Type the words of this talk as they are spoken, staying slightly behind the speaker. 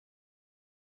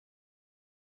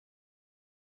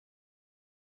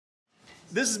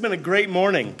This has been a great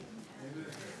morning.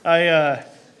 I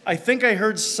think I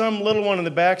heard some little one in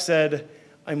the back said,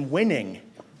 "I'm winning."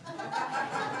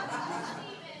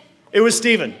 It was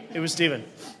Stephen. It was Stephen.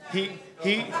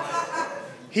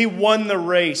 He won the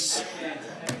race.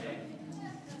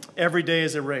 Every day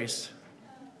is a race.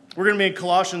 We're going to be in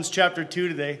Colossians chapter 2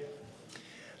 today.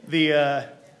 The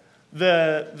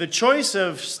choice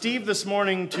of Steve this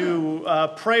morning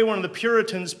to pray one of the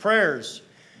Puritans' prayers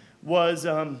was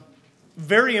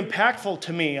very impactful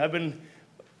to me. I've been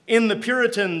in the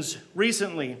Puritans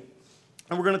recently,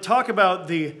 and we're going to talk about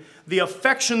the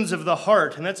affections of the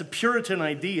heart, and that's a Puritan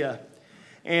idea.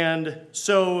 And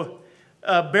so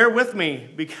bear with me,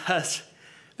 because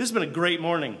this has been a great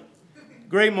morning.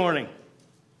 Great morning.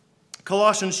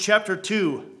 Colossians chapter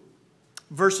 2,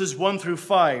 verses 1 through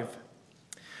 5.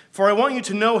 For I want you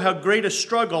to know how great a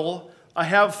struggle I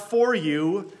have for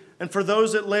you and for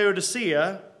those at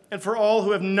Laodicea and for all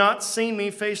who have not seen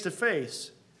me face to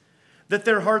face, that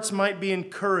their hearts might be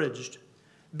encouraged,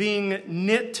 being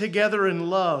knit together in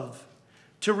love,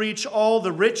 to reach all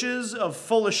the riches of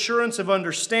full assurance of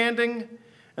understanding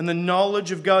and the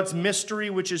knowledge of God's mystery,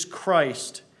 which is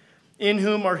Christ, in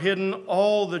whom are hidden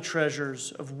all the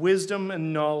treasures of wisdom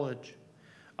and knowledge.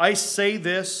 I say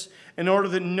this in order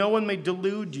that no one may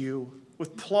delude you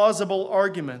with plausible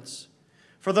arguments.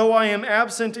 For though I am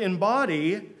absent in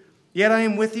body, yet I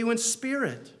am with you in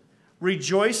spirit,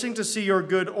 rejoicing to see your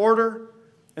good order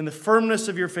and the firmness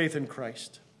of your faith in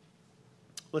Christ.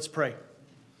 Let's pray.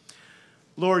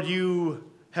 Lord,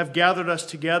 you have gathered us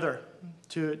together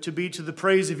to be to the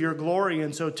praise of your glory.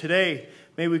 And so today,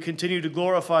 may we continue to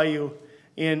glorify you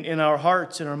in our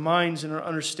hearts, in our minds, in our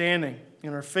understanding,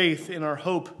 in our faith, in our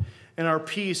hope, in our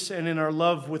peace, and in our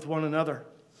love with one another.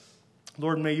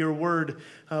 Lord, may your word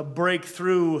break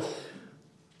through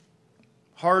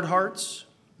hard hearts.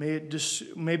 May it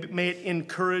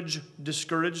encourage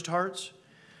discouraged hearts.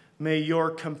 May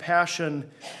your compassion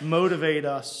motivate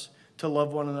us to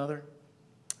love one another.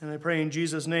 And I pray in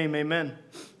Jesus' name, amen.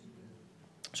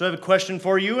 So I have a question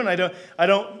for you, and I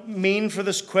don't mean for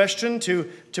this question to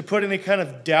put any kind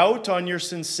of doubt on your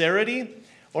sincerity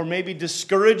or maybe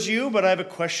discourage you, but I have a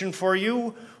question for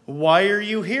you. Why are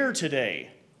you here today?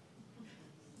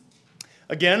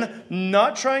 Again,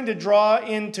 not trying to draw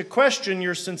into question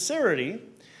your sincerity,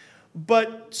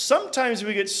 but sometimes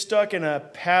we get stuck in a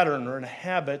pattern or in a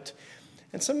habit,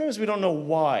 and sometimes we don't know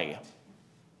why.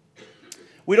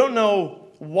 We don't know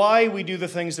why we do the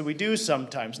things that we do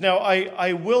sometimes. Now,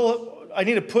 I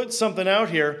need to put something out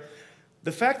here.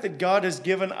 The fact that God has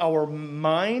given our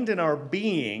mind and our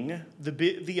being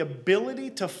the ability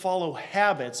to follow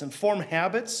habits and form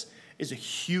habits is a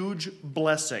huge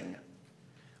blessing.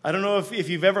 I don't know if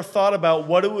you've ever thought about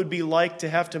what it would be like to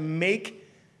have to make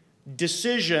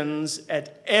decisions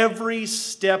at every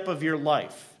step of your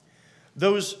life.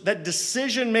 That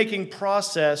decision-making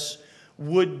process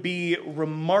would be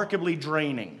remarkably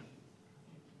draining.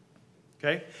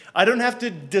 Okay? I don't have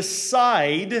to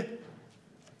decide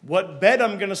what bed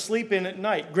I'm going to sleep in at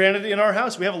night. Granted, in our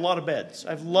house, we have a lot of beds.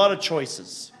 I have a lot of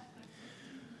choices.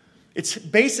 It's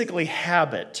basically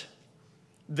habit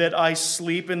that I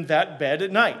sleep in that bed at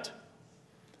night.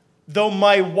 Though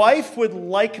my wife would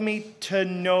like me to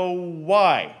know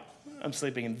why I'm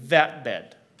sleeping in that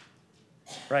bed.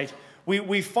 Right?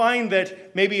 We find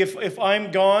that maybe if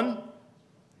I'm gone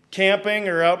camping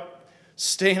or out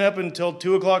staying up until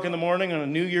 2 o'clock in the morning on a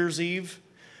New Year's Eve,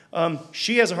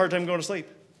 she has a hard time going to sleep.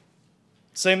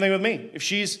 Same thing with me. If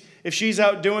she's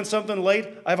out doing something late,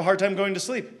 I have a hard time going to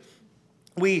sleep.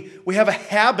 We have a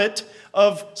habit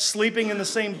of sleeping in the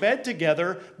same bed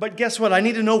together, but guess what? I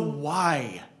need to know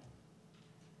why.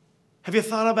 Have you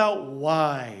thought about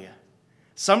why?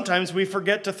 Sometimes we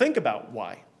forget to think about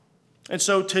why. And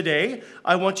so today,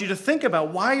 I want you to think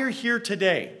about why you're here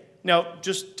today. Now,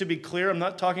 just to be clear, I'm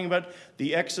not talking about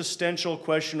the existential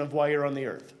question of why you're on the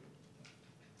earth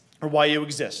or why you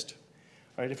exist.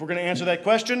 All right, if we're going to answer that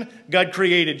question, God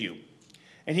created you.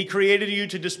 And he created you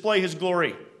to display his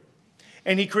glory.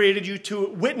 And he created you to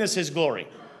witness his glory.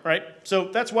 Right? So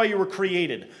that's why you were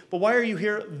created. But why are you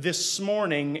here this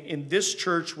morning in this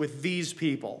church with these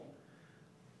people?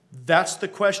 That's the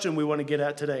question we want to get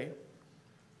at today.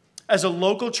 As a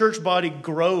local church body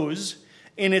grows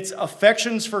in its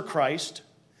affections for Christ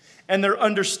and their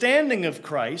understanding of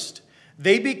Christ,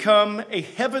 they become a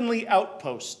heavenly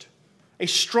outpost, a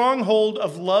stronghold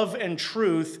of love and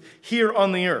truth here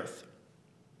on the earth.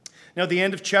 Now, at the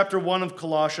end of chapter 1 of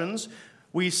Colossians,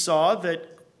 we saw that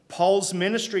Paul's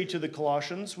ministry to the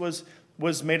Colossians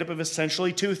was made up of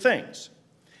essentially two things.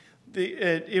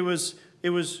 It was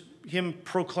him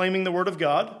proclaiming the word of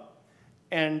God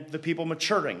and the people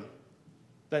maturing.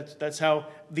 That's how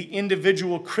the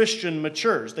individual Christian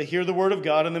matures. They hear the word of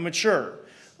God and they mature.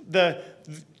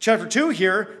 Chapter 2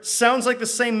 here sounds like the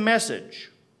same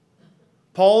message.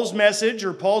 Paul's message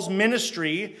or Paul's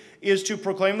ministry is to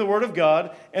proclaim the word of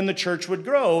God and the church would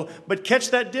grow. But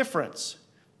catch that difference.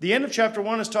 The end of chapter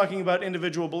 1 is talking about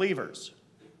individual believers.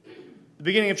 The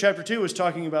beginning of chapter 2 is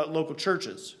talking about local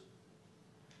churches.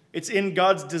 It's in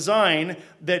God's design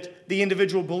that the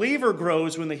individual believer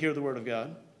grows when they hear the word of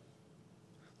God.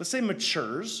 Let's say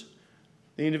matures.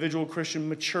 The individual Christian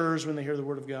matures when they hear the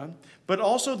word of God. But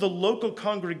also the local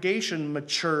congregation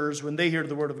matures when they hear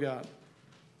the word of God.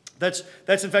 That's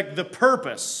in fact the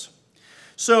purpose.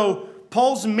 So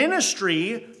Paul's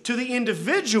ministry to the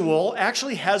individual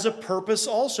actually has a purpose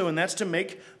also, and that's to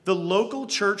make the local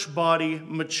church body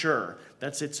mature.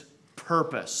 That's its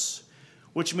purpose.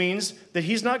 Which means that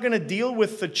he's not going to deal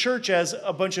with the church as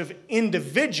a bunch of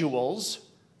individuals.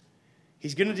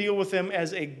 He's going to deal with them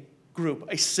as a group,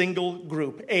 a single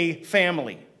group, a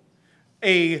family.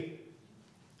 A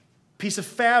piece of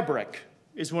fabric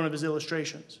is one of his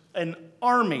illustrations. An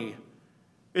army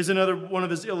is another one of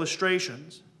his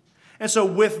illustrations. And so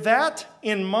with that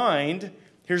in mind,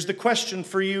 here's the question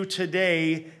for you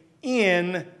today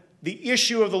in the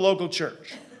issue of the local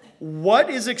church. What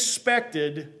is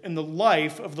expected in the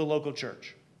life of the local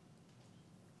church?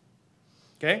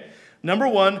 Okay? Number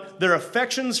one, their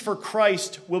affections for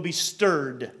Christ will be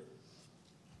stirred.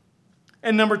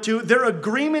 And number two, their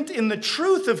agreement in the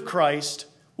truth of Christ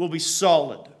will be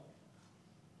solid.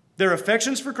 Their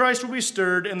affections for Christ will be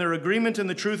stirred, and their agreement in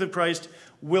the truth of Christ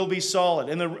will be solid.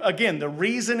 And again, the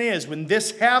reason is when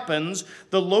this happens,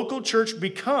 the local church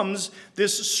becomes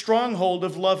this stronghold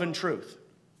of love and truth.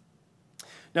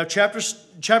 Now, chapter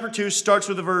 2 starts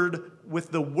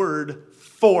with the word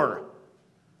for.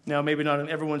 Now, maybe not in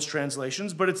everyone's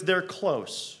translations, but it's there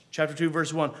close. Chapter 2,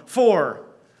 verse 1. For,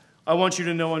 I want you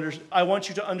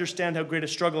to understand how great a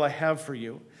struggle I have for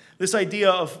you. This idea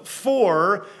of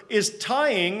for is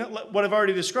tying what I've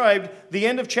already described, the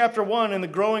end of chapter 1 and the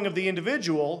growing of the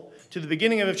individual, to the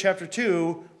beginning of chapter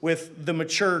 2 with the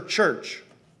mature church.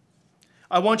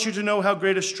 I want you to know how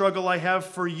great a struggle I have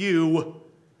for you.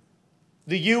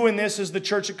 The you in this is the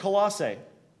church at Colossae.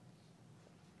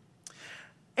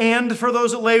 And for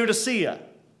those at Laodicea,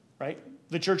 right?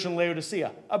 The church in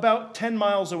Laodicea, about 10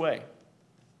 miles away.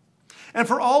 And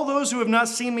for all those who have not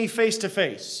seen me face to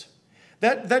face.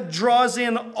 That draws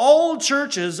in all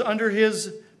churches under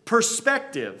his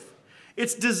perspective.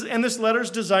 And this letter is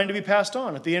designed to be passed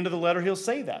on. At the end of the letter, he'll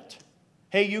say that.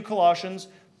 Hey, you Colossians,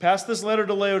 pass this letter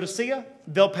to Laodicea.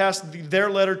 They'll pass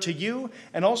their letter to you.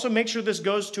 And also make sure this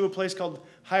goes to a place called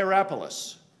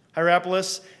Hierapolis.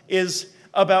 Hierapolis is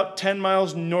about 10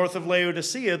 miles north of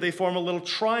Laodicea. They form a little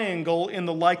triangle in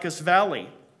the Lycus Valley.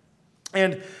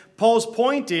 And Paul's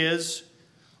point is,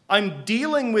 I'm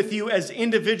dealing with you as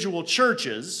individual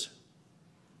churches,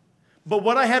 but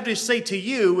what I have to say to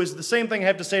you is the same thing I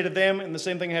have to say to them and the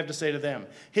same thing I have to say to them.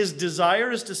 His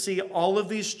desire is to see all of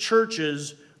these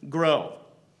churches grow.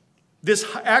 This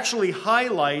actually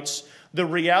highlights the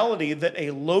reality that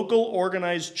a local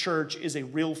organized church is a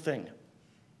real thing.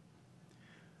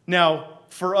 Now,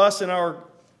 for us in our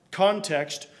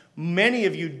context, many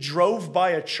of you drove by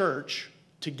a church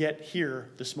to get here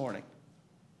this morning.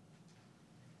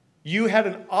 You had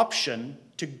an option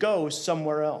to go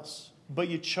somewhere else, but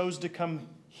you chose to come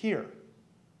here.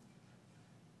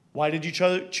 Why did you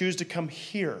choose to come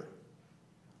here?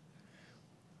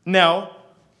 Now,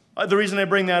 the reason I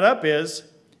bring that up is,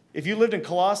 if you lived in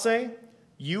Colossae,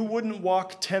 you wouldn't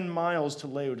walk 10 miles to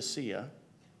Laodicea,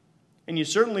 and you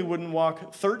certainly wouldn't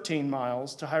walk 13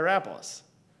 miles to Hierapolis.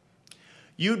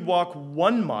 You'd walk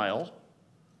 1 mile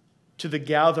to the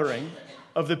gathering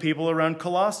of the people around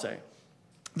Colossae.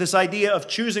 This idea of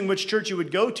choosing which church you would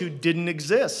go to didn't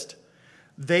exist.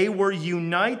 They were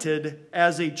united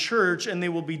as a church, and they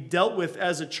will be dealt with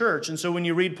as a church. And so when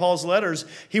you read Paul's letters,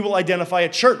 he will identify a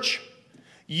church.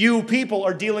 You people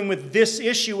are dealing with this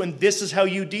issue, and this is how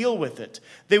you deal with it.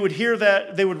 They would hear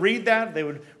that, they would read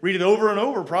it over and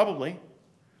over probably.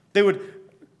 They would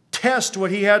test what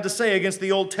he had to say against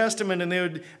the Old Testament, and they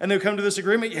would come to this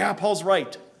agreement. Yeah, Paul's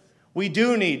right. We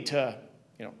do need to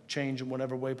change in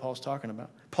whatever way Paul's talking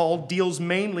about. Paul deals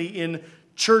mainly in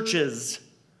churches.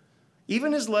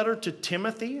 Even his letter to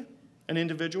Timothy, an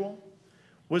individual,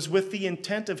 was with the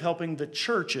intent of helping the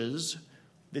churches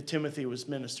that Timothy was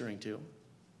ministering to.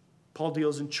 Paul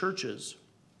deals in churches.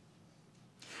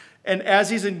 And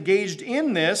as he's engaged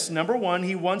in this, number one,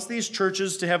 he wants these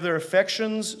churches to have their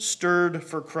affections stirred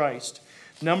for Christ.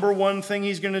 Number one thing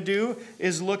he's going to do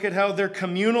is look at how their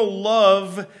communal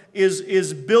love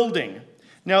is building.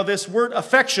 Now, this word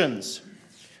affections,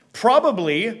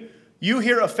 probably you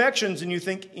hear affections and you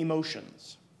think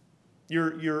emotions.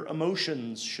 Your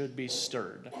emotions should be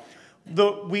stirred.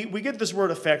 We get this word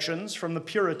affections from the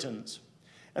Puritans.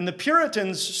 And the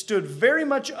Puritans stood very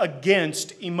much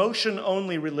against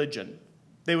emotion-only religion.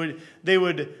 They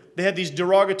had these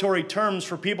derogatory terms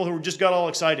for people who just got all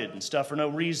excited and stuff for no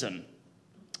reason.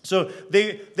 So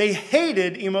they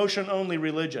hated emotion-only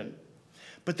religion.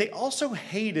 But they also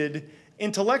hated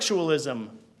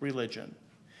intellectualism religion.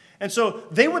 And so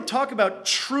they would talk about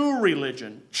true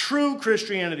religion, true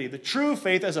Christianity, the true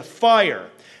faith as a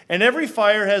fire. And every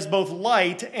fire has both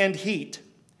light and heat.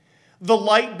 The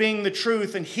light being the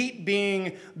truth and heat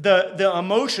being the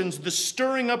emotions, the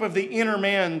stirring up of the inner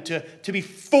man to be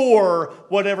for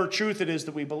whatever truth it is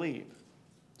that we believe.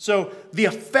 So the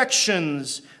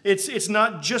affections, it's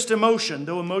not just emotion,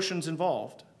 though emotion's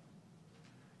involved.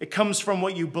 It comes from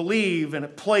what you believe, and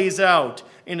it plays out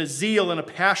in a zeal and a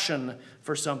passion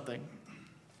for something.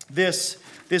 This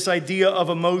idea of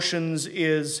emotions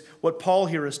is what Paul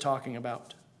here is talking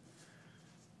about.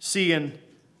 See in,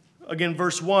 again,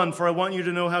 verse 1, "For I want you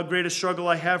to know how great a struggle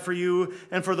I have for you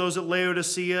and for those at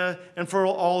Laodicea and for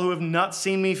all who have not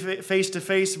seen me face to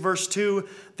face." Verse 2,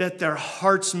 "that their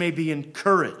hearts may be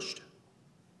encouraged,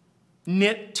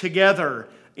 knit together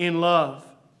in love."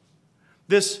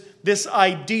 This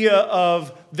idea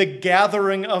of the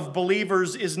gathering of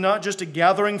believers is not just a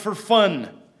gathering for fun.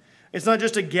 It's not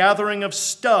just a gathering of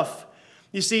stuff.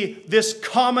 You see, this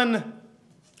common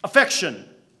affection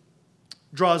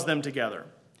draws them together.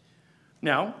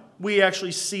 Now, we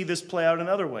actually see this play out in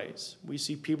other ways. We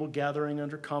see people gathering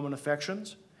under common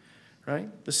affections, right?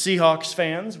 The Seahawks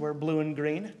fans wear blue and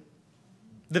green.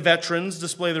 The veterans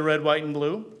display the red, white, and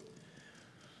blue.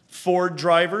 Ford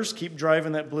drivers keep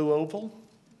driving that blue Opel.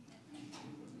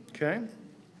 Okay?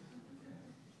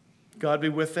 God be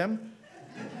with them.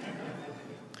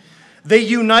 They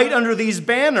unite under these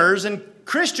banners, and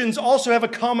Christians also have a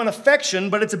common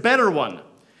affection, but it's a better one.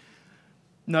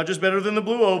 Not just better than the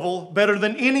blue oval, better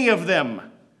than any of them.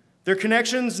 Their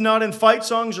connection's not in fight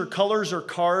songs or colors or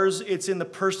cars. It's in the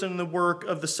person and the work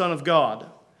of the Son of God.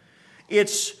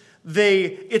 It's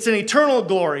an eternal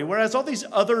glory, whereas all these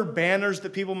other banners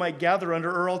that people might gather under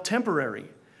are all temporary.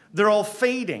 They're all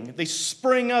fading. They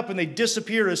spring up and they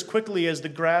disappear as quickly as the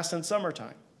grass in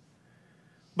summertime.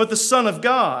 But the Son of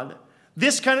God,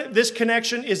 this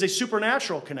connection is a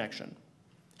supernatural connection.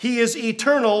 He is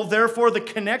eternal, therefore the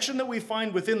connection that we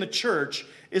find within the church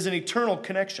is an eternal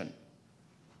connection.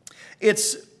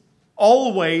 It's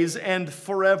always and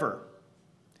forever.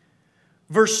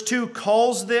 Verse 2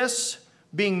 calls this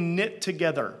being knit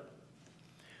together.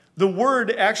 The word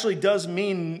actually does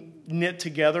mean knit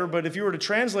together, but if you were to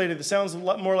translate it, it sounds a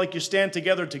lot more like you stand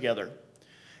together together.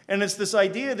 And it's this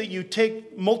idea that you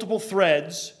take multiple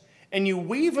threads and you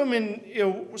weave them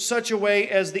in such a way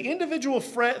as the individual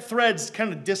threads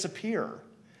kind of disappear.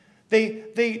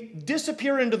 They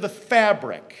disappear into the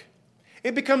fabric.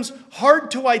 It becomes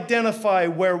hard to identify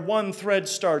where one thread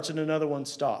starts and another one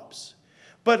stops.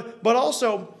 But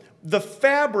also, the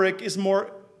fabric is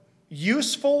more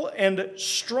useful and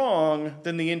strong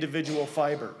than the individual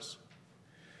fibers.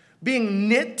 Being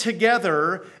knit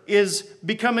together is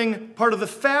becoming part of the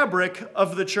fabric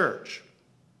of the church.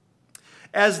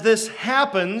 As this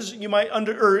happens, you might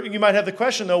have the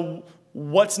question, though,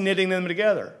 what's knitting them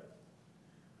together?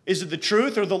 Is it the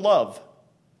truth or the love?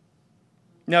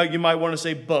 Now, you might want to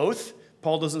say both.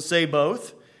 Paul doesn't say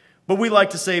both. But we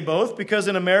like to say both because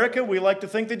in America, we like to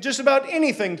think that just about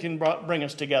anything can bring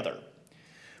us together.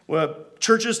 Well,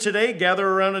 churches today gather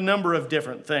around a number of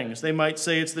different things. They might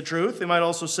say it's the truth. They might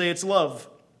also say it's love.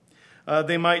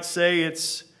 They might say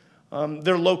it's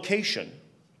their location.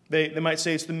 They might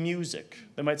say it's the music.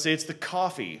 They might say it's the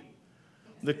coffee,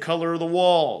 the color of the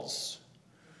walls,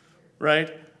 right?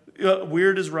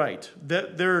 Weird is right.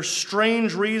 There are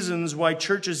strange reasons why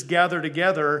churches gather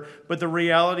together, but the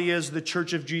reality is the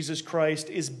Church of Jesus Christ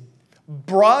is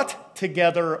brought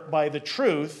together by the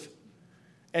truth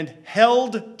and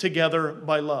held together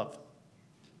by love.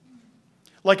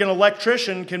 Like an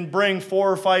electrician can bring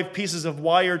 4 or 5 pieces of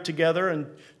wire together and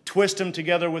twist them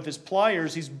together with his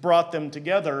pliers, he's brought them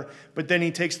together, but then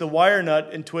he takes the wire nut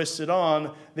and twists it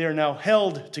on. They are now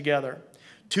held together.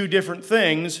 2 different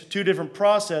things, 2 different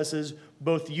processes,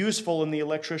 both useful in the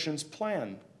electrician's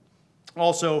plan.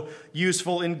 Also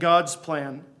useful in God's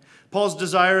plan. Paul's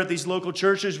desire at these local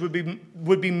churches would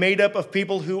be made up of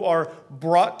people who are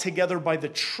brought together by the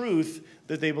truth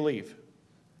that they believe.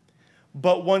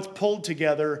 But once pulled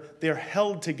together, they're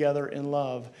held together in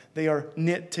love. They are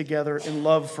knit together in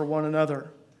love for one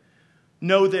another.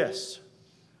 Know this,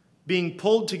 being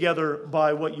pulled together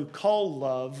by what you call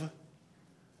love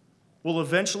will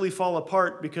eventually fall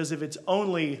apart, because if it's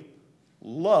only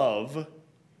love,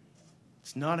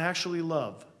 it's not actually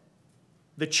love.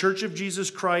 The Church of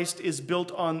Jesus Christ is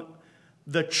built on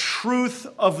the truth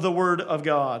of the Word of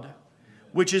God,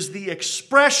 which is the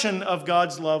expression of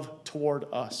God's love toward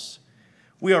us.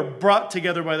 We are brought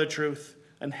together by the truth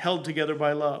and held together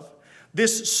by love.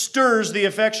 This stirs the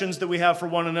affections that we have for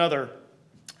one another.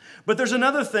 But there's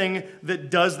another thing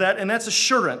that does that, and that's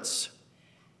assurance.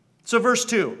 So verse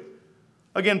 2.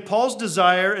 Again, Paul's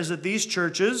desire is that these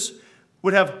churches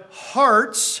would have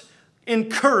hearts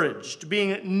encouraged,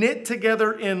 being knit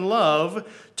together in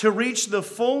love, to reach the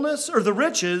fullness or the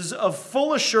riches of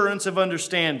full assurance of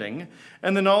understanding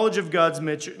and the knowledge of God's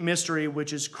mystery,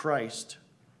 which is Christ.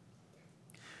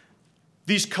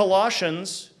 These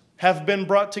Colossians have been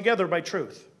brought together by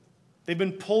truth. They've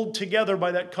been pulled together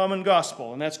by that common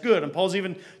gospel, and that's good. And Paul's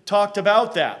even talked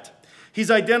about that. He's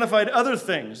identified other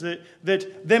things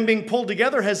that them being pulled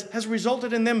together has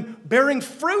resulted in them bearing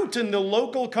fruit, and the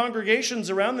local congregations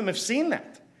around them have seen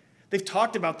that. They've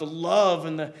talked about the love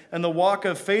and the walk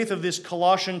of faith of this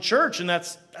Colossian church, and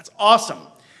that's awesome.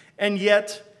 And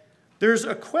yet, there's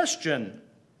a question.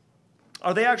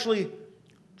 Are they actually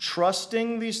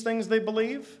trusting these things they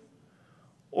believe?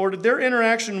 Or did their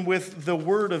interaction with the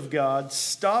Word of God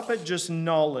stop at just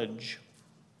knowledge?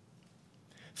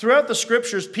 Throughout the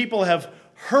Scriptures, people have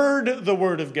heard the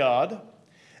Word of God,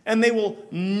 and they will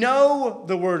know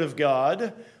the Word of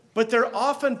God, but they're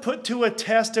often put to a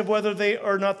test of whether they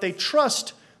or not they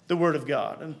trust the Word of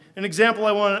God. And an example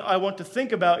I want to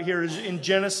think about here is in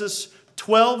Genesis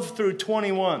 12 through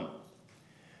 21.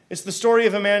 It's the story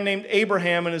of a man named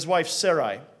Abraham and his wife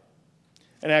Sarai.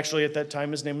 And actually, at that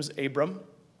time, his name was Abram.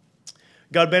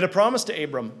 God made a promise to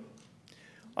Abram.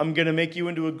 I'm going to make you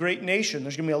into a great nation.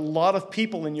 There's going to be a lot of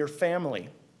people in your family.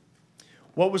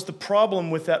 What was the problem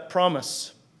with that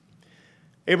promise?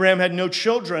 Abraham had no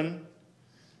children,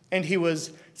 and he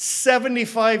was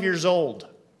 75 years old.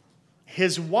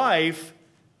 His wife,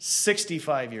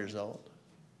 65 years old.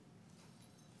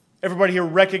 Everybody here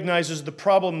recognizes the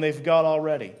problem they've got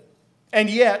already. And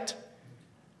yet,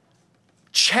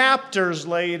 chapters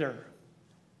later,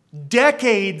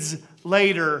 decades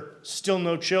later, still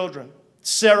no children.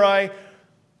 Sarai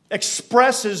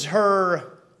expresses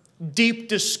her deep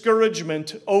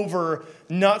discouragement over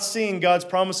not seeing God's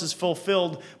promises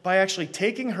fulfilled by actually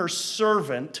taking her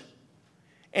servant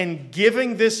and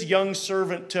giving this young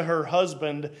servant to her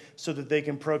husband so that they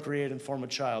can procreate and form a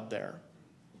child there.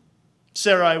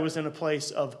 Sarai was in a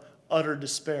place of utter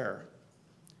despair.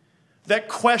 That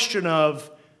question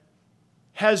of,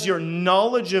 has your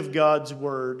knowledge of God's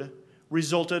word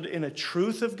resulted in a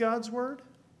truth of God's word?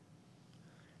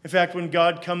 In fact, when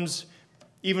God comes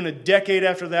even a decade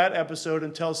after that episode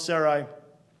and tells Sarai,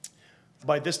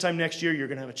 by this time next year, you're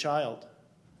going to have a child,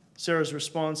 Sarah's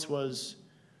response was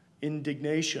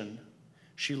indignation.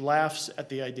 She laughs at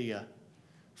the idea,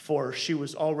 for she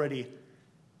was already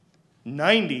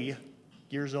 90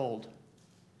 years old.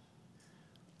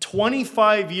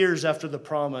 25 years after the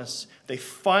promise, they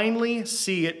finally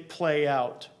see it play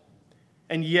out.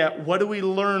 And yet, what do we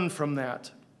learn from that?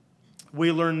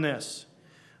 We learn this.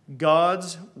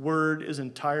 God's word is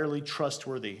entirely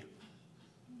trustworthy.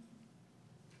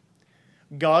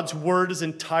 God's word is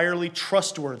entirely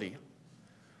trustworthy.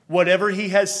 Whatever he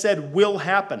has said will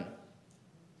happen.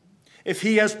 If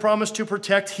he has promised to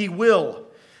protect, he will.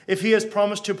 If he has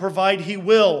promised to provide, he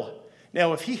will.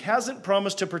 Now, if he hasn't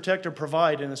promised to protect or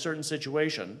provide in a certain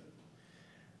situation,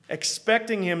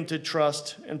 expecting him to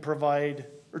trust and provide,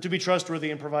 or to be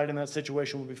trustworthy and provide in that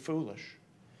situation would be foolish.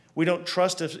 We don't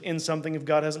trust in something if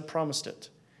God hasn't promised it.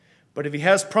 But if he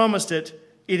has promised it,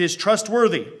 it is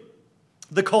trustworthy.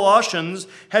 The Colossians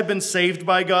had been saved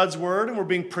by God's word and were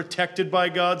being protected by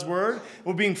God's word,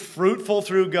 were being fruitful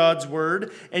through God's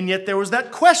word, and yet there was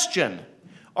that question.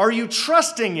 Are you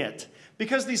trusting it?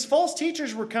 Because these false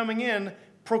teachers were coming in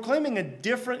proclaiming a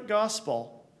different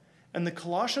gospel, and the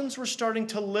Colossians were starting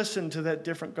to listen to that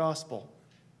different gospel.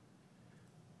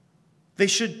 They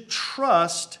should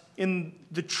trust in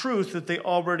the truth that they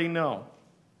already know.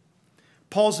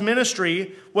 Paul's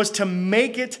ministry was to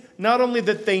make it not only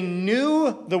that they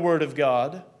knew the Word of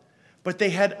God, but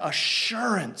they had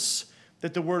assurance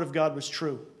that the Word of God was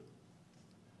true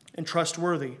and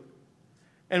trustworthy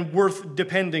and worth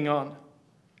depending on.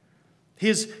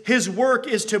 His work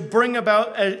is to bring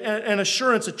about an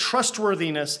assurance, a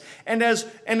trustworthiness. And as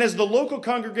the local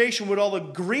congregation would all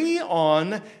agree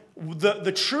on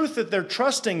the truth that they're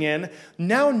trusting in,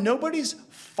 now nobody's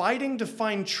fighting to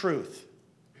find truth.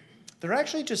 They're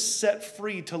actually just set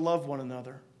free to love one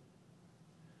another.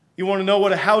 You want to know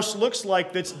what a house looks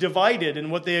like that's divided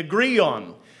and what they agree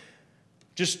on?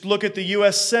 Just look at the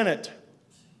U.S. Senate.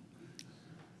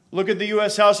 Look at the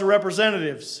U.S. House of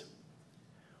Representatives.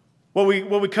 What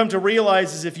we come to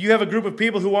realize is if you have a group of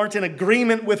people who aren't in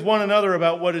agreement with one another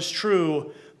about what is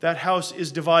true, that house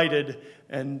is divided,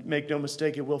 and make no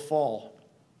mistake, it will fall.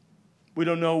 We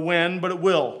don't know when, but it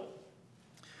will.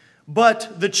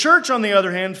 But the church, on the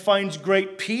other hand, finds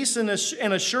great peace and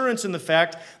assurance in the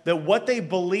fact that what they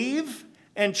believe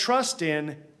and trust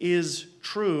in is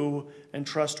true and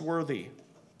trustworthy.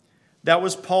 That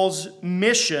was Paul's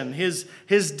mission, his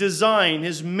design,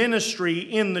 his ministry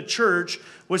in the church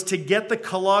was to get the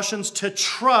Colossians to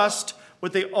trust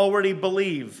what they already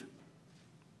believe,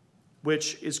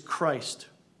 which is Christ.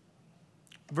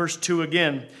 Verse 2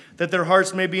 again, that their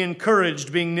hearts may be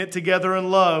encouraged, being knit together in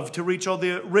love, to reach all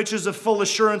the riches of full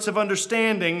assurance of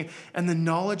understanding and the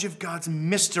knowledge of God's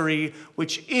mystery,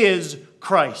 which is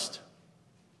Christ.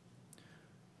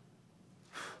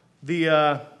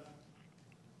 The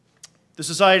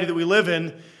society that we live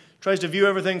in tries to view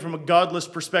everything from a godless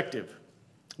perspective.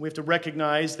 We have to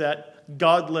recognize that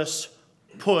godless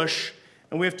push,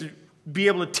 and we have to be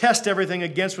able to test everything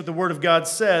against what the Word of God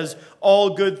says.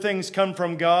 All good things come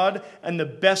from God, and the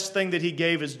best thing that He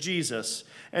gave is Jesus.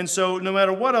 And so no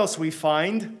matter what else we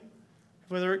find,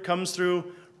 whether it comes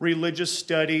through religious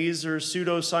studies or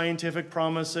pseudoscientific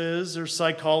promises or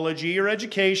psychology or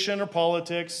education or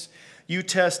politics, you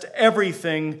test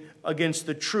everything against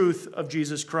the truth of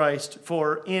Jesus Christ,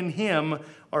 for in Him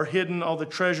are hidden all the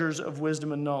treasures of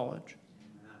wisdom and knowledge.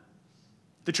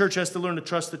 The church has to learn to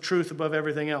trust the truth above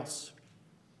everything else.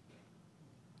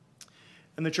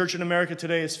 And the church in America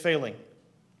today is failing.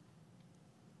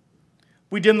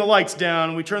 We dim the lights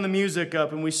down, we turn the music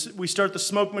up, and we start the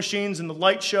smoke machines and the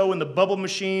light show and the bubble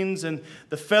machines, and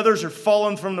the feathers are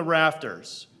falling from the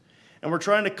rafters. And we're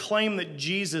trying to claim that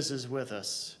Jesus is with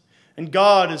us, and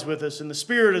God is with us, and the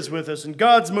Spirit is with us, and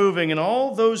God's moving, and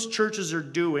all those churches are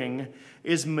doing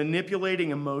is manipulating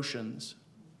emotions.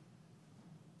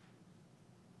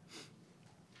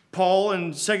 Paul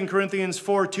in 2 Corinthians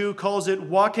 4:2 calls it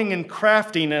walking in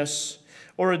craftiness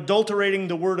or adulterating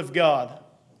the Word of God.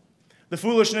 The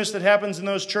foolishness that happens in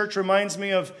those churches reminds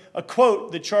me of a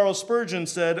quote that Charles Spurgeon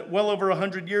said well over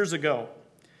 100 years ago.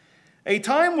 A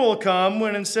time will come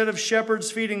when instead of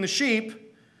shepherds feeding the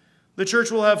sheep, the church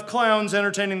will have clowns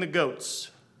entertaining the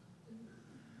goats.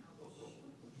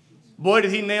 Boy,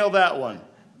 did he nail that one.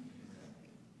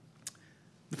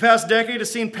 The past decade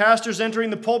has seen pastors entering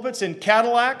the pulpits in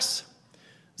Cadillacs,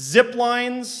 zip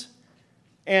lines,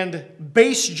 and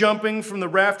base jumping from the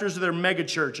rafters of their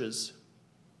megachurches.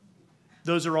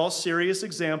 Those are all serious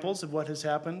examples of what has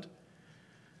happened.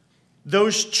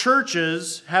 Those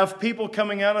churches have people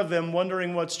coming out of them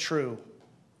wondering what's true.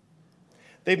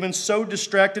 They've been so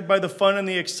distracted by the fun and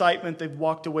the excitement, they've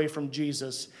walked away from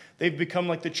Jesus. They've become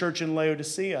like the church in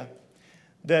Laodicea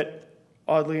that,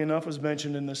 oddly enough, was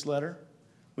mentioned in this letter.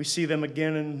 We see them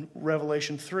again in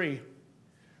Revelation 3.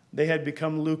 They had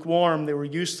become lukewarm. They were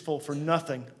useful for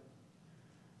nothing.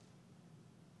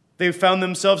 They found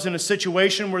themselves in a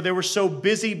situation where they were so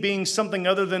busy being something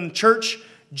other than church,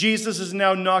 Jesus is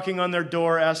now knocking on their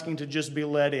door asking to just be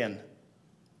let in.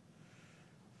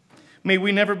 May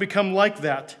we never become like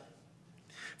that.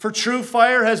 For true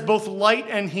fire has both light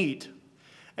and heat.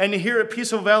 And here at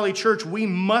Peaceful Valley Church, we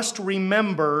must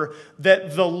remember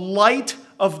that the light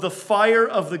of the fire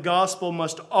of the gospel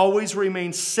must always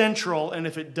remain central, and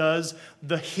if it does,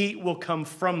 the heat will come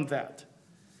from that.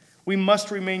 We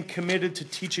must remain committed to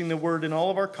teaching the Word in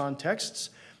all of our contexts,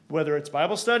 whether it's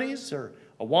Bible studies or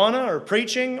Awana or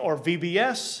preaching or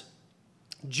VBS,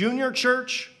 junior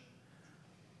church,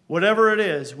 whatever it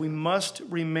is, we must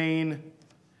remain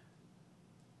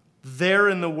there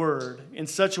in the Word in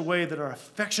such a way that our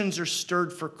affections are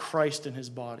stirred for Christ and His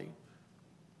body.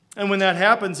 And when that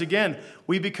happens, again,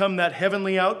 we become that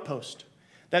heavenly outpost,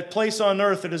 that place on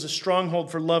earth that is a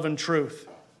stronghold for love and truth.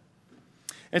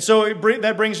 And so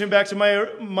that brings me back to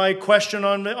my question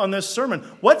on this sermon.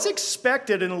 What's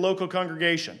expected in a local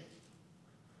congregation?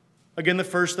 Again, the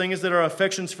first thing is that our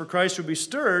affections for Christ would be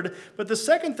stirred, but the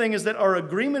second thing is that our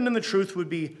agreement in the truth would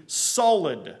be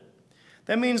solid.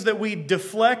 That means that we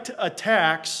deflect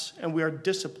attacks and we are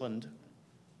disciplined.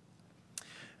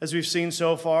 As we've seen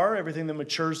so far, everything that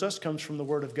matures us comes from the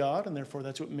Word of God, and therefore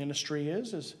that's what ministry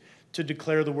is to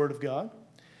declare the Word of God.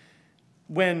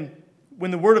 When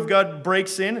the Word of God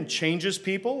breaks in and changes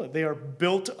people, they are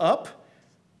built up,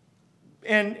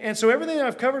 And so everything that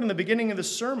I've covered in the beginning of the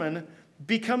sermon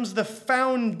becomes the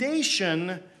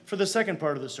foundation for the second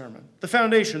part of the sermon. The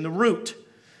foundation, the root,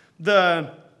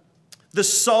 the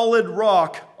solid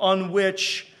rock on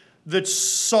which the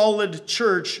solid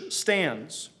church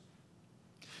stands.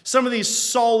 Some of these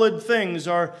solid things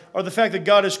are the fact that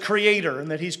God is creator and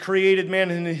that he's created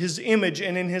man in his image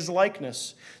and in his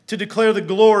likeness to declare the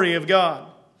glory of God.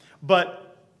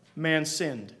 But man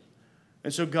sinned.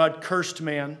 And so God cursed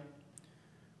man,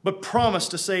 but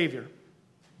promised a Savior.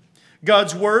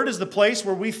 God's Word is the place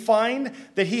where we find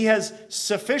that he has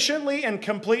sufficiently and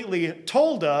completely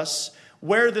told us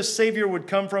where the Savior would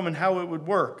come from and how it would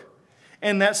work.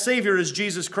 And that Savior is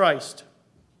Jesus Christ.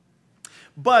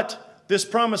 But this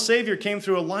promised Savior came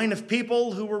through a line of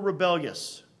people who were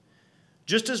rebellious.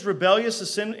 Just as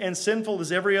rebellious and sinful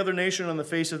as every other nation on the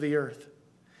face of the earth.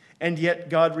 And yet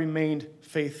God remained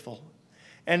faithful.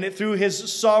 And through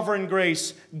his sovereign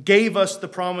grace gave us the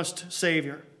promised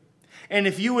Savior. And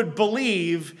if you would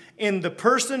believe in the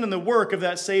person and the work of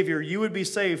that Savior, you would be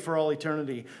saved for all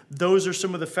eternity. Those are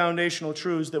some of the foundational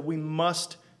truths that we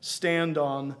must stand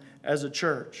on as a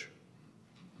church.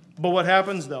 But what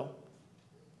happens though?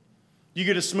 You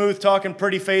get a smooth talking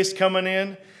pretty face coming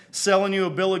in, selling you a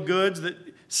bill of goods that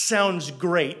sounds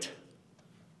great,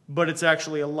 but it's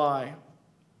actually a lie.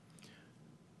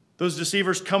 Those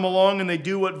deceivers come along and they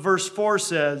do what verse 4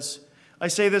 says. I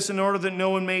say this in order that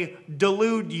no one may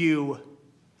delude you.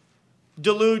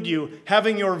 Delude you,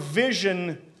 having your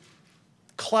vision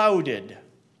clouded.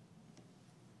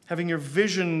 Having your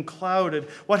vision clouded.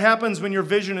 What happens when your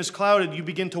vision is clouded? You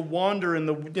begin to wander in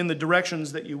the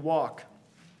directions that you walk.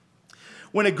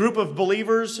 When a group of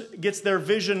believers gets their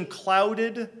vision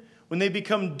clouded, when they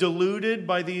become deluded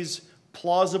by these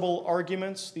plausible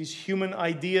arguments, these human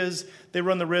ideas, they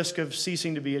run the risk of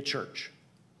ceasing to be a church.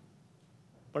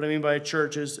 What I mean by a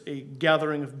church is a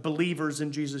gathering of believers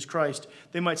in Jesus Christ.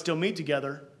 They might still meet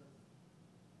together,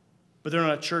 but they're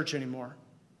not a church anymore.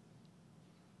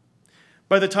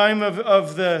 By the time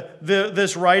of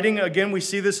this writing, again, we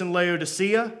see this in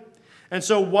Laodicea. And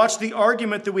so watch the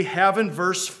argument that we have in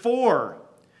verse 4.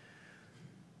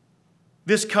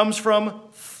 This comes from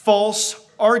false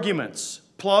arguments,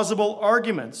 plausible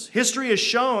arguments. History has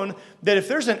shown that if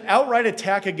there's an outright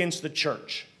attack against the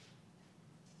church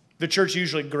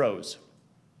usually grows.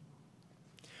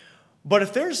 But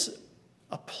if there's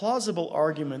a plausible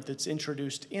argument that's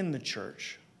introduced in the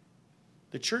church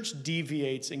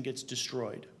deviates and gets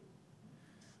destroyed.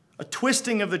 A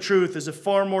twisting of the truth is a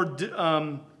far more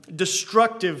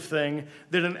destructive thing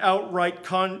than an outright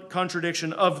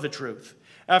contradiction of the truth.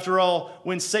 After all,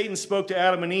 when Satan spoke to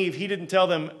Adam and Eve, he didn't tell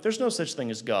them, there's no such thing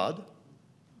as God.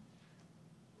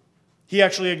 He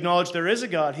actually acknowledged there is a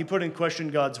God. He put in question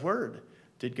God's word.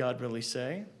 Did God really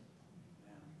say?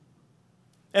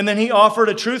 And then he offered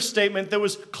a truth statement that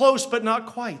was close but not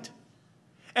quite.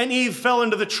 And Eve fell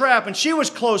into the trap, and she was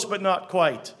close but not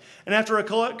quite. And after a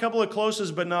couple of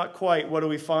closes but not quite, what do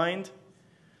we find?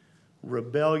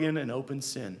 Rebellion and open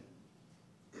sin.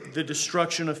 The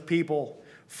destruction of people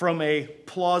from a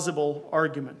plausible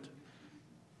argument.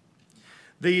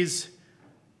 These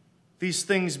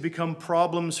things become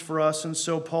problems for us, and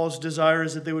so Paul's desire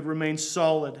is that they would remain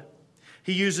solid.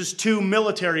 He uses two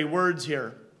military words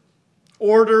here,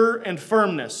 order and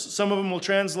firmness. Some of them will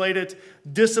translate it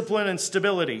discipline and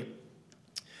stability.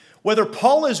 Whether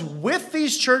Paul is with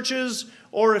these churches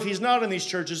or if he's not in these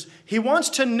churches, he wants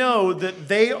to know that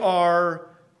they are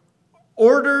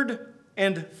ordered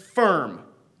and firm.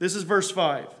 This is verse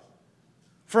 5.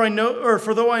 For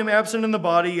though I am absent in the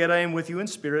body, yet I am with you in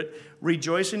spirit,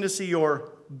 rejoicing to see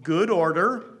your good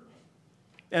order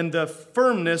and the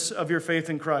firmness of your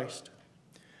faith in Christ.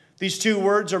 These two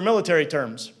words are military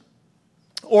terms.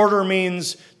 Order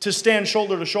means to stand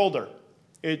shoulder to shoulder.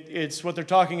 It's what they're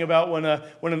talking about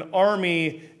when an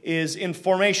army is in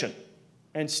formation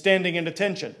and standing in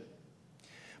attention.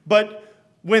 But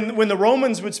when the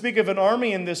Romans would speak of an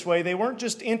army in this way, they weren't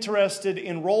just interested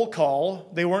in roll call.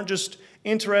 They weren't just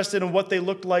interested in what they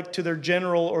looked like to their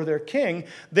general or their king.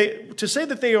 To say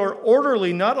that they are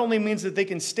orderly not only means that they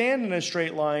can stand in a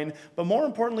straight line, but more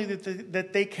importantly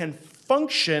that they can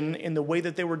function in the way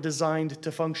that they were designed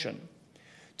to function.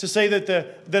 To say that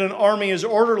an army is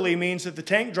orderly means that the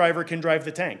tank driver can drive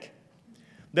the tank,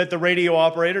 that the radio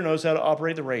operator knows how to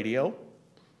operate the radio,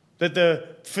 that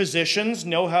the physicians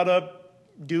know how to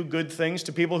do good things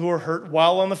to people who are hurt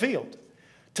while on the field.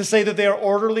 To say that they are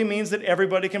orderly means that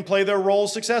everybody can play their role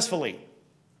successfully.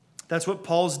 That's what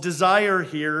Paul's desire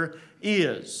here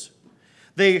is.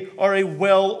 They are a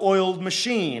well-oiled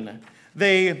machine.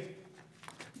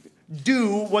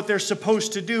 do what they're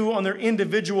supposed to do on their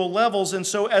individual levels, and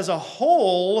so as a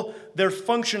whole, they're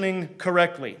functioning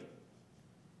correctly.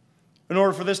 In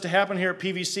order for this to happen here at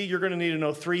PVC, you're going to need to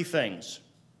know three things.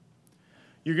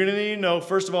 You're going to need to know,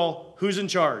 first of all, who's in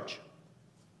charge.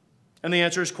 And the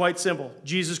answer is quite simple.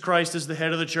 Jesus Christ is the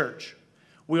head of the church.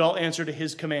 We all answer to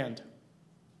his command.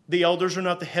 The elders are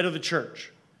not the head of the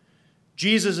church.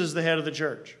 Jesus is the head of the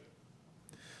church.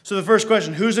 So the first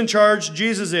question, who's in charge?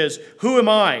 Jesus is. Who am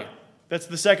I? That's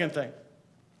the second thing.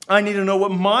 I need to know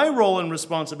what my role and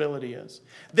responsibility is.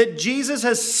 That Jesus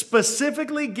has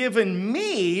specifically given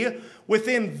me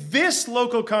within this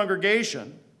local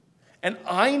congregation, and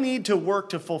I need to work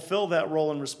to fulfill that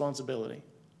role and responsibility.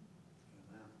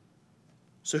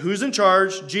 So who's in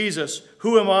charge? Jesus.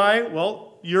 Who am I?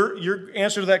 Well, your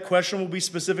answer to that question will be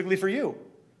specifically for you.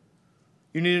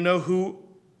 You need to know who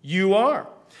you are.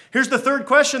 Here's the third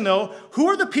question, though. Who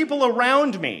are the people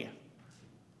around me?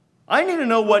 I need to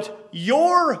know what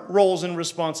your roles and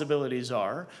responsibilities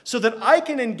are so that I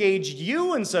can engage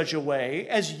you in such a way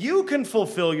as you can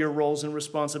fulfill your roles and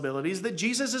responsibilities that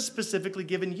Jesus has specifically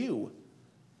given you.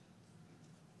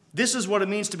 This is what it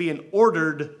means to be an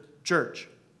ordered church.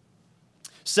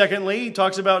 Secondly, he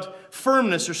talks about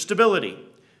firmness or stability.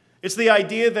 It's the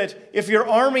idea that if your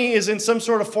army is in some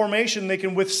sort of formation, they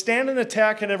can withstand an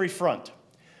attack at every front.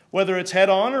 Whether it's head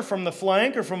on or from the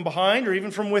flank or from behind or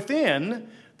even from within,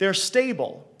 they're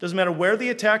stable. Doesn't matter where the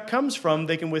attack comes from,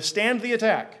 they can withstand the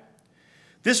attack.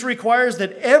 This requires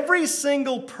that every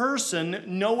single person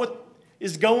know what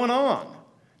is going on.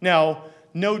 Now,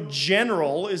 no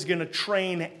general is going to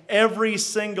train every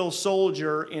single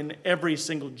soldier in every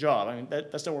single job. I mean,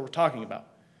 that's not what we're talking about.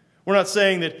 We're not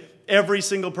saying that every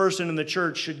single person in the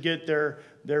church should get their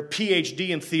PhD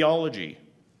in theology,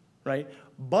 right?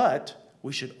 But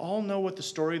we should all know what the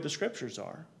story of the Scriptures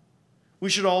are. We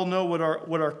should all know what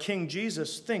our King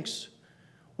Jesus thinks.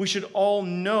 We should all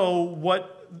know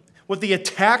what the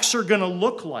attacks are going to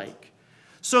look like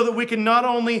so that we can not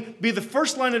only be the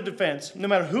first line of defense, no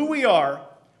matter who we are,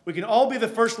 we can all be the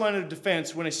first line of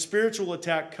defense when a spiritual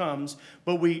attack comes,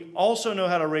 but we also know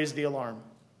how to raise the alarm.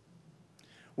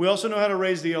 We also know how to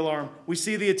raise the alarm. We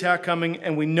see the attack coming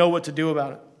and we know what to do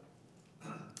about it.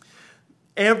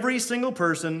 Every single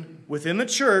person within the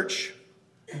church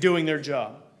doing their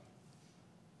job.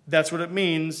 That's what it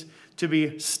means to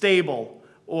be stable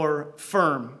or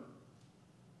firm.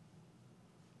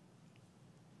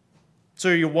 So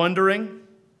are you wondering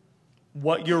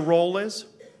what your role is?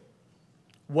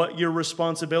 What your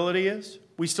responsibility is?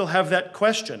 We still have that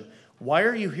question. Why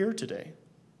are you here today?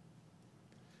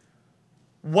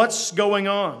 What's going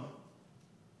on?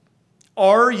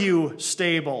 Are you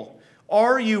stable?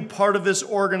 Are you part of this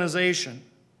organization?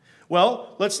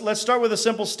 Well, let's start with a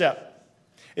simple step.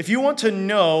 If you want to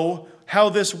know how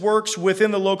this works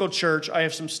within the local church, I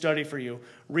have some study for you.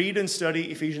 Read and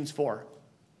study Ephesians 4.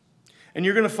 And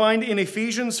you're going to find in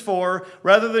Ephesians 4,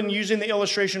 rather than using the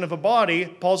illustration of a body,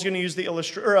 Paul's going to use the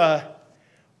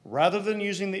rather than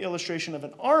using the illustration of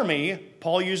an army,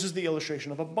 Paul uses the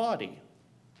illustration of a body.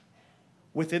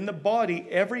 Within the body,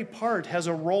 every part has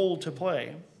a role to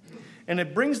play. And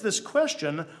it brings this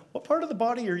question, what part of the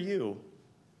body are you?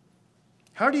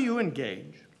 How do you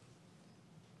engage?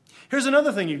 Here's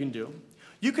another thing you can do.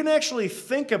 You can actually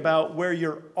think about where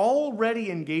you're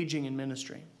already engaging in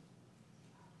ministry.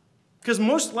 Because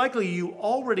most likely you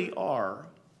already are.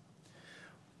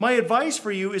 My advice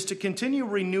for you is to continue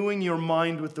renewing your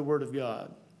mind with the Word of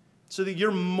God so that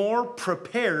you're more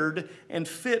prepared and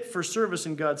fit for service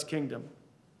in God's kingdom.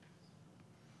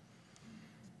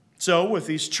 So with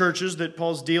these churches that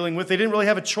Paul's dealing with, they didn't really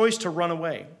have a choice to run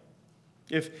away.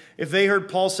 If they heard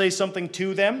Paul say something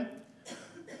to them,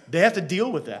 they have to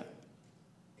deal with that.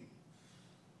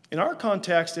 In our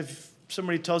context, if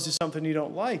somebody tells you something you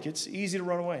don't like, it's easy to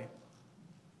run away.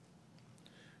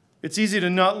 It's easy to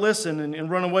not listen and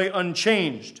run away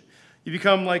unchanged. You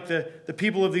become like the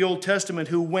people of the Old Testament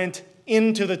who went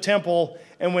into the temple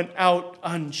and went out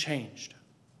unchanged.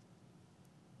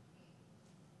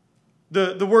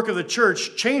 The work of the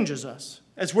church changes us.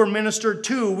 As we're ministered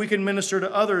to, we can minister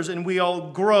to others and we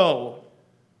all grow.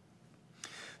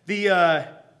 The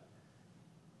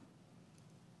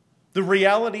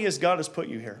reality is God has put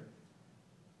you here.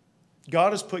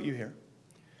 God has put you here.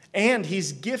 And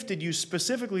He's gifted you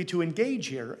specifically to engage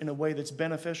here in a way that's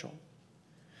beneficial.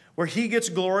 Where He gets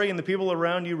glory and the people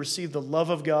around you receive the love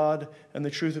of God and the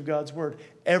truth of God's Word.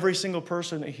 Every single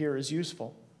person here is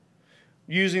useful.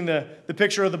 Using the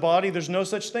picture of the body, there's no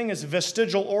such thing as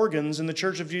vestigial organs in the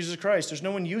Church of Jesus Christ. There's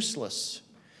no one useless.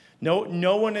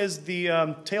 No one is the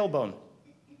tailbone.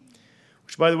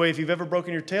 Which, by the way, if you've ever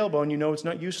broken your tailbone, you know it's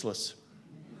not useless.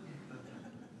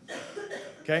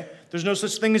 Okay? There's no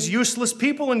such thing as useless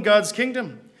people in God's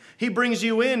kingdom. He brings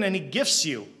you in and he gifts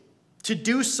you to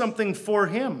do something for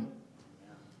him.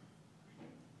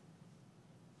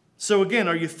 So again,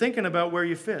 are you thinking about where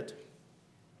you fit?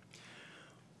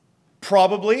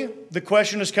 Probably the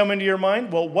question has come into your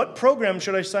mind, well, what program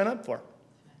should I sign up for?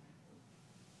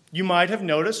 You might have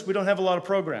noticed we don't have a lot of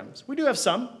programs. We do have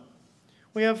some.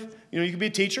 We have, you could be a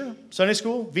teacher, Sunday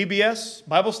school, VBS,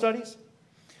 Bible studies.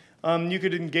 You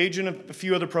could engage in a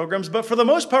few other programs, but for the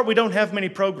most part, we don't have many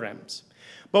programs.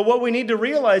 But what we need to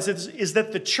realize is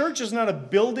that the church is not a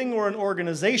building or an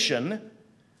organization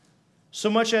so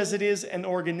much as it is an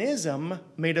organism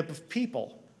made up of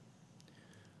people.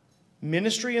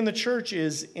 Ministry in the church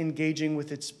is engaging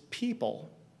with its people,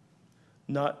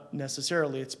 not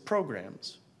necessarily its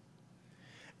programs.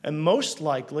 And most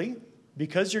likely,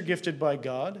 because you're gifted by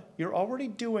God, you're already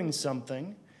doing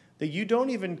something that you don't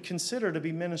even consider to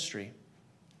be ministry.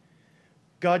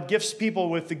 God gifts people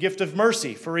with the gift of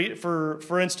mercy,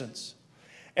 for instance.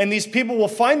 And these people will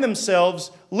find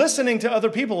themselves listening to other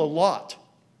people a lot.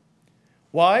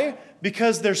 Why?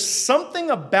 Because there's something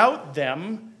about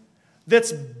them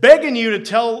that's begging you to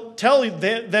tell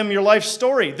them your life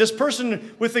story. This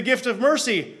person with the gift of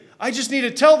mercy, I just need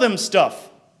to tell them stuff.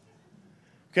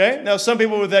 Okay? Now, some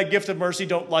people with that gift of mercy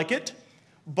don't like it,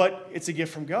 but it's a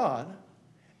gift from God.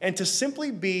 And to simply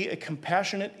be a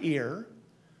compassionate ear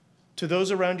to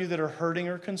those around you that are hurting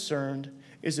or concerned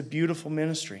is a beautiful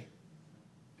ministry.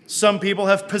 Some people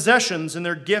have possessions, and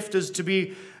their gift is to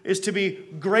be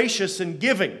gracious and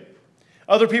giving.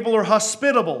 Other people are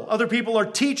hospitable. Other people are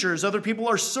teachers. Other people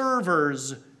are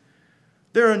servers.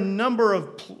 There are a number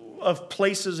of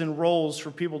places and roles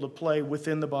for people to play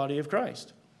within the body of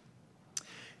Christ.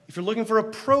 If you're looking for a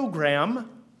program,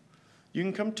 you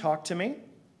can come talk to me.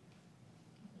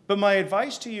 But my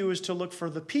advice to you is to look for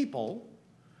the people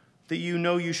that you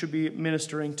know you should be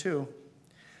ministering to.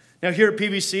 Now, here at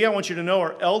PVC, I want you to know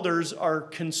our elders are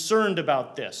concerned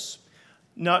about this.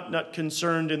 Not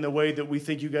concerned in the way that we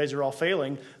think you guys are all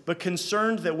failing, but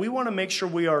concerned that we want to make sure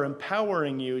we are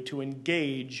empowering you to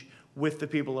engage with the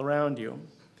people around you.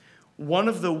 One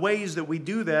of the ways that we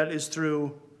do that is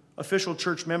through official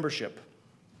church membership.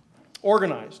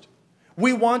 Organized.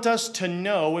 We want us to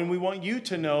know, and we want you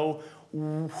to know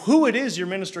who it is you're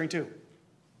ministering to.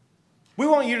 We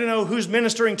want you to know who's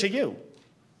ministering to you.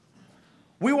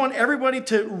 We want everybody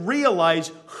to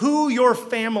realize who your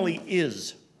family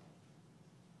is.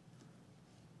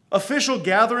 Official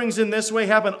gatherings in this way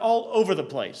happen all over the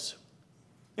place.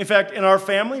 In fact, in our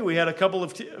family, we had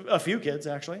a few kids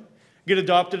actually, get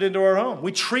adopted into our home.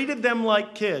 We treated them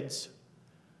like kids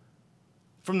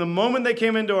from the moment they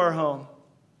came into our home.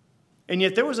 And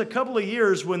yet there was a couple of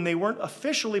years when they weren't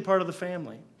officially part of the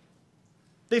family.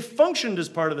 They functioned as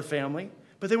part of the family,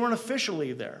 but they weren't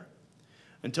officially there.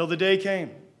 Until the day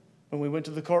came when we went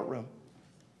to the courtroom.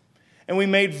 And we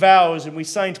made vows, and we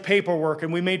signed paperwork,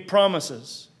 and we made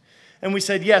promises. And we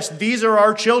said, yes, these are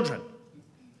our children.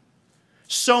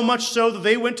 So much so that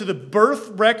they went to the birth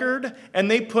record, and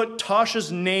they put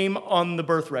Tasha's name on the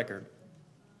birth record.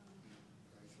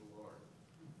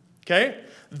 Okay?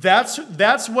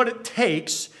 That's what it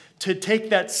takes to take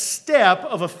that step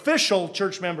of official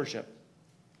church membership.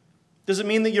 Does it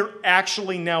mean that you're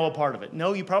actually now a part of it?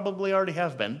 No, you probably already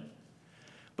have been.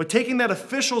 But taking that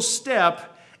official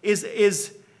step is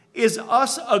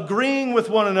us agreeing with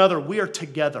one another. We are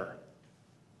together.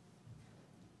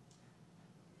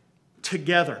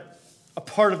 Together. A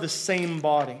part of the same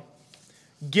body.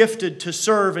 Gifted to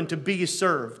serve and to be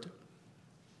served.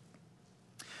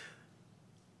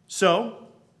 So,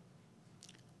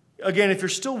 again, if you're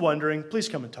still wondering, please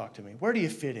come and talk to me. Where do you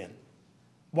fit in?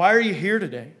 Why are you here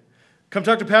today? Come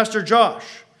talk to Pastor Josh.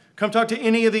 Come talk to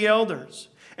any of the elders.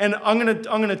 And I'm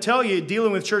going to tell you,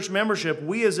 dealing with church membership,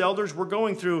 we as elders, we're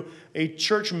going through a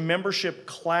church membership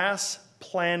class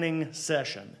planning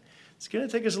session. It's going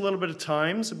to take us a little bit of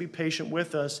time, so be patient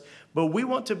with us. But we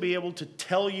want to be able to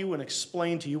tell you and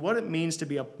explain to you what it means to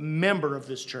be a member of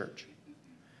this church.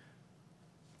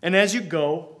 And as you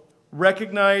go,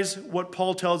 recognize what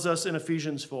Paul tells us in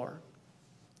Ephesians 4.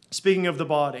 Speaking of the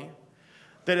body,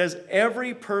 that as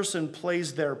every person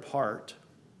plays their part,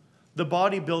 the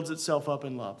body builds itself up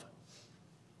in love.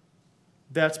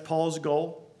 That's Paul's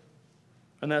goal,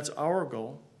 and that's our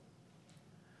goal.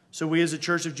 So we as a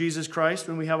Church of Jesus Christ,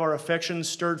 when we have our affections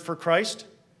stirred for Christ,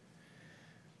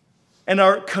 and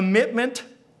our commitment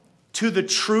to the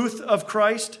truth of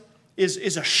Christ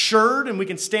is assured, and we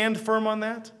can stand firm on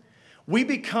that, We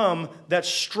become that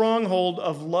stronghold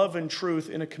of love and truth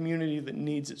in a community that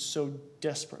needs it so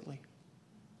desperately.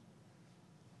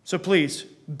 So please,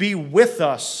 be with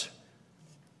us.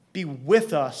 Be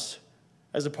with us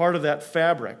as a part of that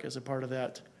fabric, as a part of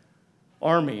that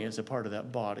army, as a part of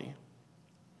that body.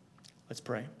 Let's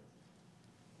pray.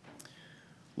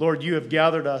 Lord, you have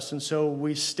gathered us, and so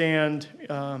we stand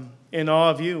in awe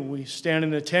of you. We stand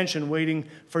in attention, waiting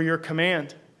for your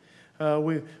command.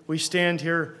 We stand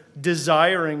here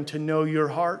desiring to know your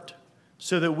heart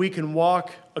so that we can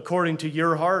walk according to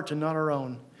your heart and not our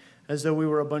own, as though we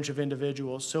were a bunch of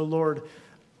individuals. So, Lord,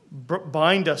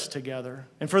 bind us together.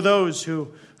 And for those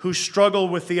who struggle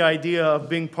with the idea of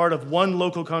being part of one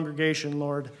local congregation,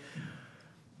 Lord,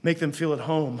 make them feel at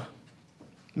home.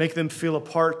 Make them feel a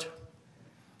part.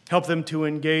 Help them to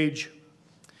engage.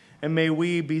 And may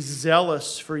we be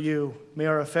zealous for you. May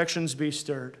our affections be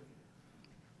stirred.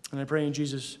 And I pray in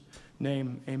Jesus'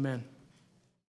 name, amen.